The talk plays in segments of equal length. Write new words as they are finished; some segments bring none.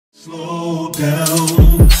Slow down,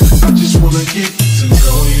 I just wanna get to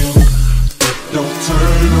know you, but don't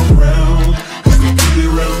turn around, cause the pretty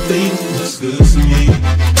round thing looks good to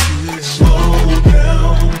me. Slow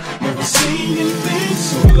down, never seen anything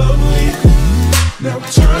so lovely. Now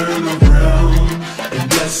turn around and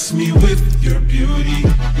bless me with your beauty,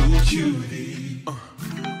 you cutie.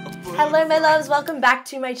 Hello my loves, welcome back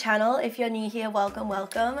to my channel. If you're new here, welcome.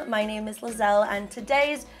 My name is Leizel and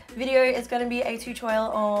today's video is going to be a tutorial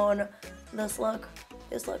on this look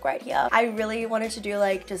right here. I really wanted to do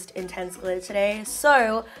like just intense glitter today,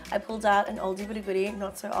 so I pulled out an oldie but a goodie,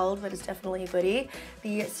 not so old but it's definitely a goodie,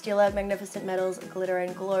 the Stila Magnificent Metals Glitter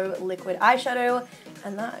and Glow Liquid Eyeshadow,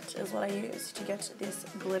 and that is what I use to get this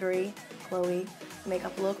glittery, glowy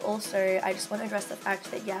makeup look. Also, I just want to address the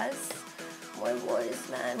fact that yes, my voice,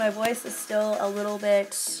 man. My voice is still a little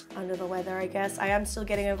bit under the weather, I guess. I am still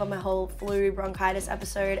getting over my whole flu bronchitis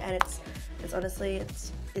episode, and it's honestly,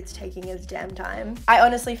 it's taking its damn time. I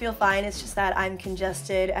honestly feel fine, it's just that I'm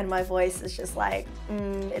congested and my voice is just like,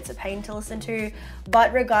 it's a pain to listen to.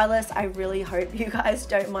 But regardless, I really hope you guys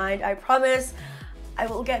don't mind. I promise I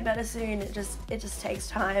will get better soon. It just takes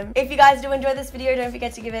time. If you guys do enjoy this video, don't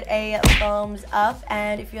forget to give it a thumbs up,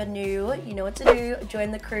 and if you're new, you know what to do. Join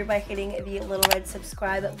the crew by hitting the little red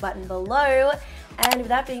subscribe button below. And with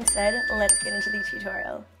that being said, let's get into the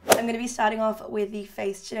tutorial. I'm going to be starting off with the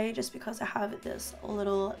face today just because I have this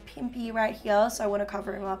little pimpy right here, so I want to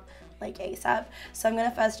cover him up like ASAP. So I'm going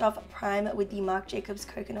to first off prime with the Marc Jacobs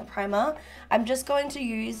Coconut Primer. I'm just going to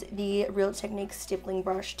use the Real Technique stippling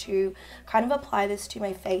brush to kind of apply this to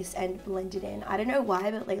my face and blend it in. I don't know why,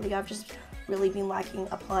 but lately I've just really been liking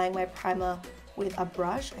applying my primer with a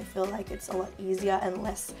brush. I feel like it's a lot easier and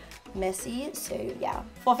less messy, so yeah.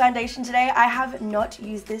 For foundation today, I have not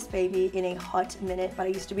used this baby in a hot minute, but I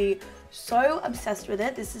used to be so obsessed with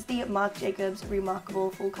it. This is the Marc Jacobs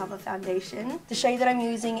Remarkable Full Cover Foundation. The shade that I'm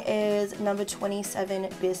using is number 27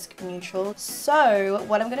 Bisque Neutral. So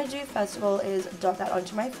what I'm going to do first of all is dot that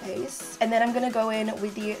onto my face, and then I'm going to go in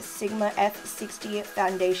with the Sigma F60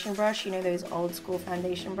 foundation brush, you know, those old school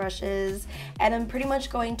foundation brushes, and I'm pretty much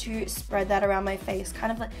going to spread that around my face,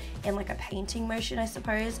 kind of like in like a painting motion, I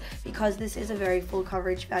suppose, because this is a very full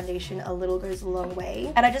coverage foundation. A little goes a long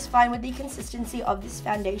way, and I just find with the consistency of this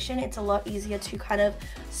foundation, it's a lot easier to kind of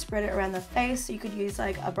spread it around the face. So you could use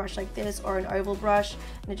like a brush like this or an oval brush,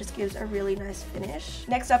 and it just gives a really nice finish.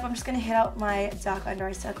 Next up, I'm just going to hit out my dark under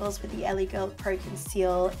eye circles with the LA Girl Pro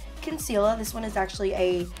Conceal Concealer. This one is actually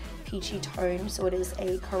a peachy tone, so it is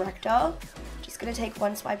a corrector. Just going to take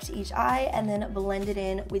one swipe to each eye and then blend it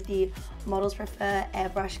in with the Models Prefer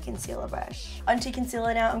Airbrush Concealer Brush. Onto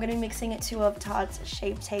concealer now. I'm going to be mixing two of Tarte's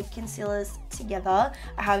Shape Tape concealers together.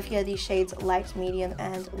 I have here these shades Light Medium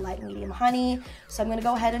and Light Medium Honey. So I'm going to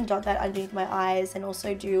go ahead and dot that underneath my eyes and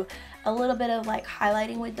also do a little bit of like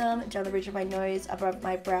highlighting with them down the ridge of my nose, above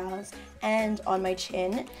my brows, and on my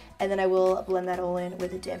chin. And then I will blend that all in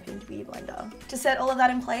with a dampened beauty blender. To set all of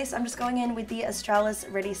that in place, I'm just going in with the Australis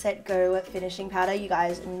Ready Set Go finishing powder. You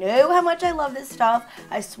guys know how much I love this stuff.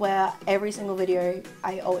 I swear every single video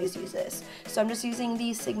I always use this. So I'm just using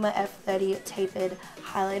the Sigma F30 tapered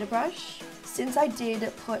highlighter brush. Since I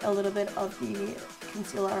did put a little bit of the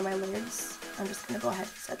concealer on my lids, I'm just going to go ahead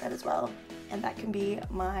and set that as well. And that can be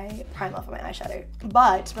my primer for my eyeshadow.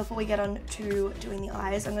 But before we get on to doing the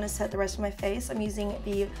eyes, I'm going to set the rest of my face. I'm using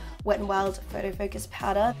the Wet n Wild Photo Focus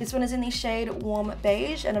powder. This one is in the shade Warm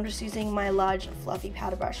Beige, and I'm just using my large fluffy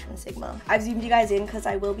powder brush from Sigma. I've zoomed you guys in because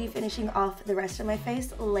I will be finishing off the rest of my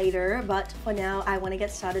face later, but for now I want to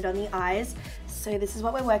get started on the eyes. So this is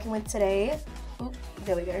what we're working with today. Oop,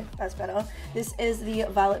 there we go, that's better. This is the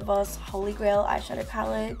Violet Voss Holy Grail eyeshadow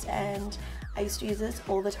palette, and I used to use this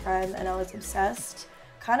all the time and I was obsessed.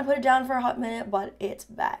 Kind of put it down for a hot minute, but it's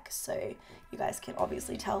back. So you guys can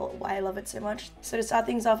obviously tell why I love it so much. So to start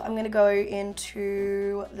things off, I'm going to go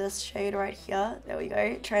into this shade right here. There we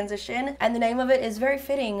go, Transition. And the name of it is very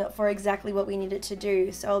fitting for exactly what we need it to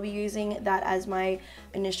do. So I'll be using that as my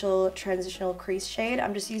initial transitional crease shade.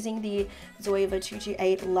 I'm just using the Zoeva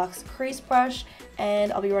 228 Luxe Crease Brush,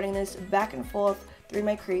 and I'll be running this back and forth through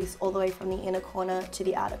my crease all the way from the inner corner to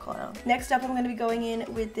the outer corner. Next up, I'm going to be going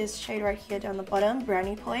in with this shade right here down the bottom,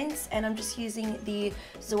 Brownie Points, and I'm just using the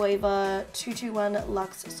Zoeva 221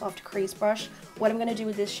 Luxe Soft Crease Brush What I'm going to do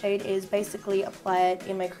with this shade is basically apply it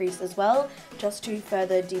in my crease as well, just to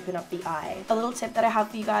further deepen up the eye. A little tip that I have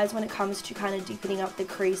for you guys when it comes to kind of deepening up the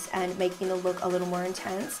crease and making the look a little more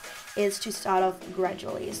intense is to start off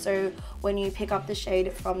gradually. So when you pick up the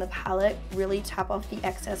shade from the palette, really tap off the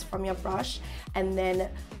excess from your brush and then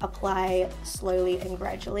apply slowly and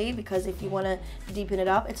gradually, because if you want to deepen it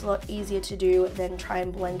up, it's a lot easier to do than try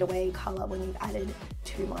and blend away color when you've added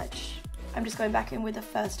too much. I'm just going back in with the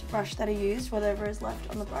first brush that I used. Whatever is left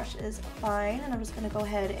on the brush is fine, and I'm just going to go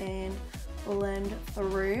ahead and blend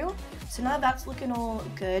through. So now that's looking all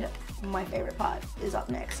good, my favorite part is up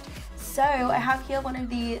next. So I have here one of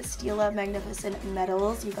the Stila Magnificent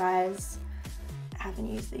Metals. You guys, I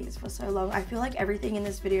haven't used these for so long. I feel like everything in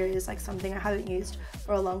this video is like something I haven't used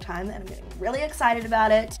for a long time, and I'm getting really excited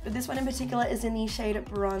about it. But this one in particular is in the shade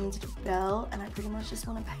Bronzed Belle, and I pretty much just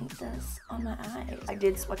want to paint this on my eyes. I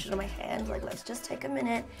did swatch it on my hand. Like, let's just take a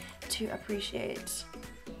minute to appreciate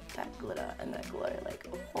that glitter and that glow. Like,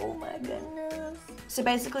 oh my goodness. So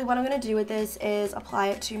basically what I'm going to do with this is apply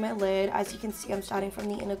it to my lid. As you can see, I'm starting from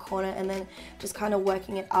the inner corner and then just kind of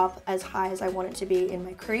working it up as high as I want it to be in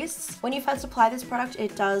my crease. When you first apply this product,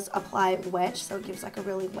 it does apply wet, so it gives like a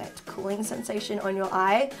really wet cooling sensation on your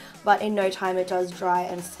eye, but in no time it does dry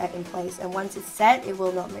and set in place, and once it's set, it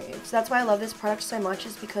will not move. So that's why I love this product so much,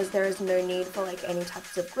 is because there is no need for like any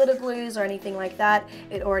types of glitter glues or anything like that.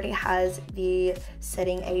 It already has the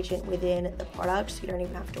setting agent within the product, so you don't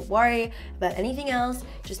even have to worry about anything else.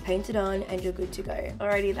 Just paint it on and you're good to go.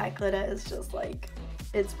 Alrighty, that glitter is just like,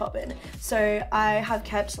 it's popping. So I have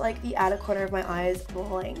kept like the outer corner of my eyes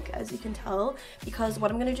blank, as you can tell, because what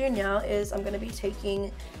I'm going to do now is I'm going to be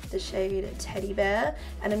taking the shade Teddy Bear,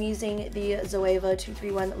 and I'm using the Zoeva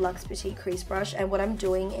 231 Luxe Petite Crease Brush, and what I'm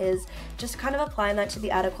doing is just kind of applying that to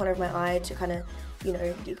the outer corner of my eye to kind of, you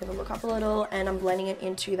know, deepen the look up a little, and I'm blending it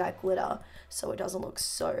into that glitter so it doesn't look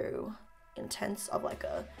so intense of like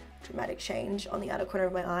a dramatic change on the outer corner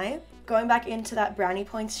of my eye. Going back into that Brownie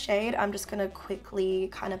Points shade, I'm just going to quickly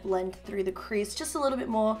kind of blend through the crease just a little bit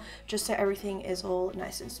more, just so everything is all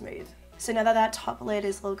nice and smooth. So now that that top lid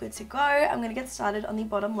is all good to go, I'm going to get started on the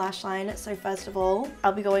bottom lash line. So first of all,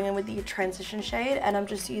 I'll be going in with the transition shade, and I'm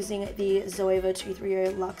just using the Zoeva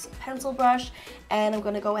 230 Luxe pencil brush, and I'm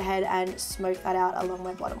going to go ahead and smoke that out along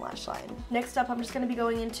my bottom lash line. Next up, I'm just going to be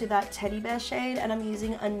going into that Teddy Bear shade, and I'm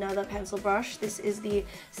using another pencil brush. This is the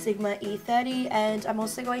Sigma E30, and I'm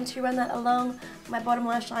also going to run that along my bottom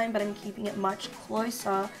lash line, but I'm keeping it much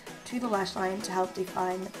closer to the lash line to help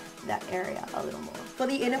define that area a little more. For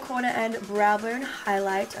the inner corner and brow bone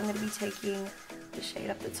highlight, I'm going to be taking the shade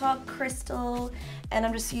up the top, Crystal, and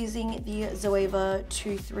I'm just using the Zoeva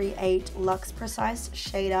 238 Luxe Precise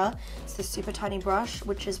shader. It's the super tiny brush,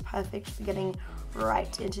 which is perfect for getting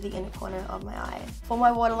right into the inner corner of my eye. For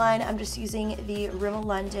my waterline, I'm just using the Rimmel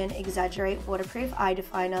London Exaggerate Waterproof Eye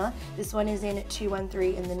Definer. This one is in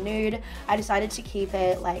 213 in the nude. I decided to keep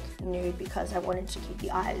it like nude because I wanted to keep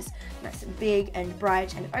the eyes nice and big and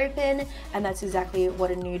bright and open, and that's exactly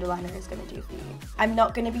what a nude liner is going to do for you. I'm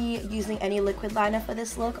not going to be using any liquid liner for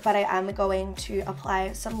this look, but I am going to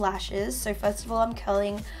apply some lashes. So first of all, I'm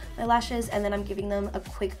curling my lashes, and then I'm giving them a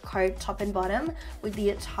quick coat top and bottom with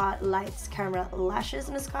the Tarte Lights Camera Lashes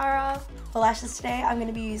Mascara. For lashes today, I'm going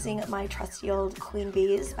to be using my trusty old Queen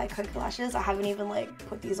Bees by Cocoa Lashes. I haven't even like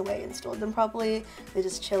put these away and stored them properly. They're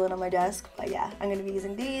just chilling on my desk, but yeah, I'm going to be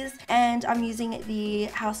using these. And I'm using the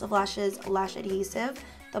House of Lashes Lash Adhesive,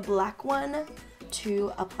 the black one,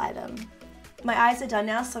 to apply them. My eyes are done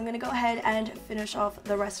now, so I'm going to go ahead and finish off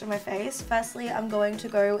the rest of my face. Firstly, I'm going to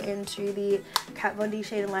go into the Kat Von D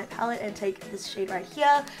Shade and Light palette and take this shade right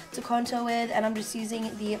here to contour with, and I'm just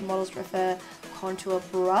using the Models Prefer contour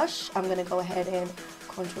brush. I'm going to go ahead and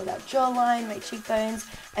contour that jawline, my cheekbones,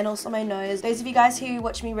 and also my nose. Those of you guys who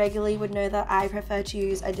watch me regularly would know that I prefer to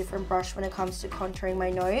use a different brush when it comes to contouring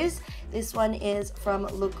my nose. This one is from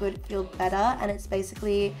Look Good Feel Better, and it's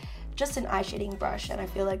basically just an eye shading brush, and I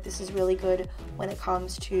feel like this is really good when it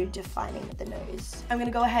comes to defining the nose. I'm gonna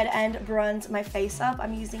go ahead and bronze my face up.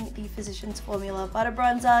 I'm using the Physicians Formula Butter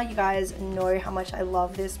Bronzer. You guys know how much I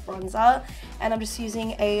love this bronzer, and I'm just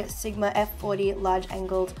using a Sigma F40 large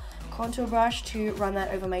angled contour brush to run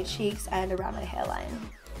that over my cheeks and around my hairline.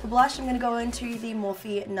 For blush, I'm gonna go into the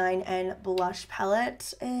Morphe 9N blush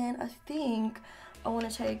palette, and I think I wanna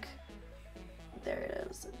take, there it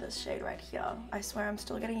is, this shade right here. I swear I'm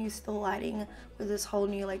still getting used to the lighting with this whole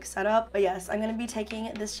new like setup. But yes, I'm going to be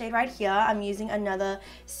taking this shade right here. I'm using another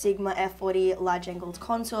Sigma F40 large angled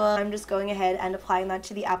contour. I'm just going ahead and applying that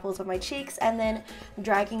to the apples of my cheeks and then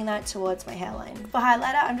dragging that towards my hairline. For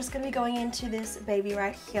highlighter, I'm just going to be going into this baby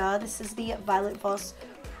right here. This is the Violet Voss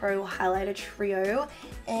Pro Highlighter Trio,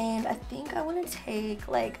 and I think I want to take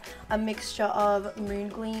like a mixture of Moon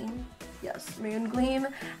Gleam, yes, Moon Gleam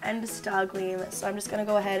and Star Gleam. So I'm just going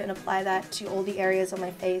to go ahead and apply that to all the areas on my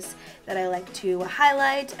face that I like to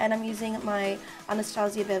highlight, and I'm using my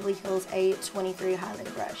Anastasia Beverly Hills A23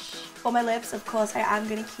 highlighter brush. For my lips, of course, I am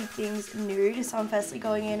going to keep things nude, so I'm firstly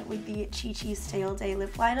going in with the Chi Chi Stay All Day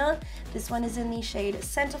lip liner. This one is in the shade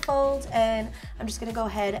Centerfold, and I'm just going to go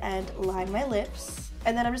ahead and line my lips.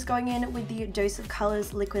 And then I'm just going in with the Dose of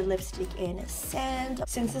Colors liquid lipstick in Sand.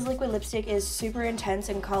 Since this liquid lipstick is super intense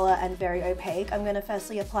in color and very opaque, I'm going to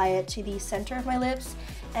firstly apply it to the center of my lips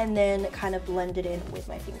and then kind of blend it in with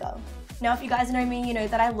my finger. Now, if you guys know me, you know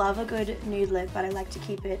that I love a good nude lip, but I like to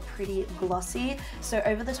keep it pretty glossy. So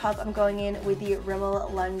over the top, I'm going in with the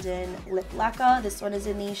Rimmel London Lip Lacquer. This one is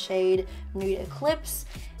in the shade Nude Eclipse.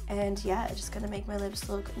 And yeah, it's just gonna make my lips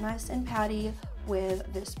look nice and pouty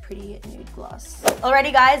with this pretty nude gloss.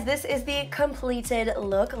 Alrighty guys, this is the completed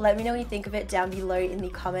look. Let me know what you think of it down below in the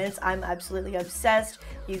comments. I'm absolutely obsessed.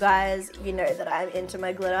 You guys, you know that I'm into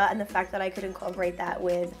my glitter, and the fact that I could incorporate that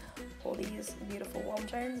with all these beautiful warm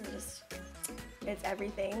tones is just, it's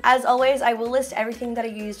everything. As always, I will list everything that I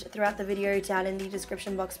used throughout the video down in the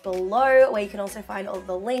description box below, where you can also find all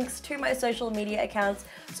the links to my social media accounts.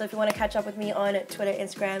 So if you want to catch up with me on Twitter,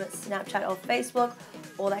 Instagram, Snapchat, or Facebook,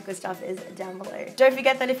 all that good stuff is down below. Don't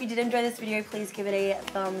forget that if you did enjoy this video, please give it a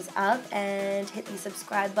thumbs up and hit the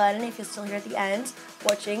subscribe button if you're still here at the end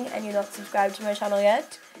watching and you're not subscribed to my channel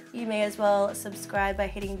yet. You may as well subscribe by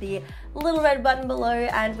hitting the little red button below.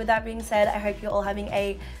 And with that being said, I hope you're all having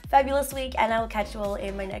a fabulous week, and I will catch you all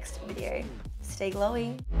in my next video. Stay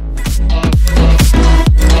glowy.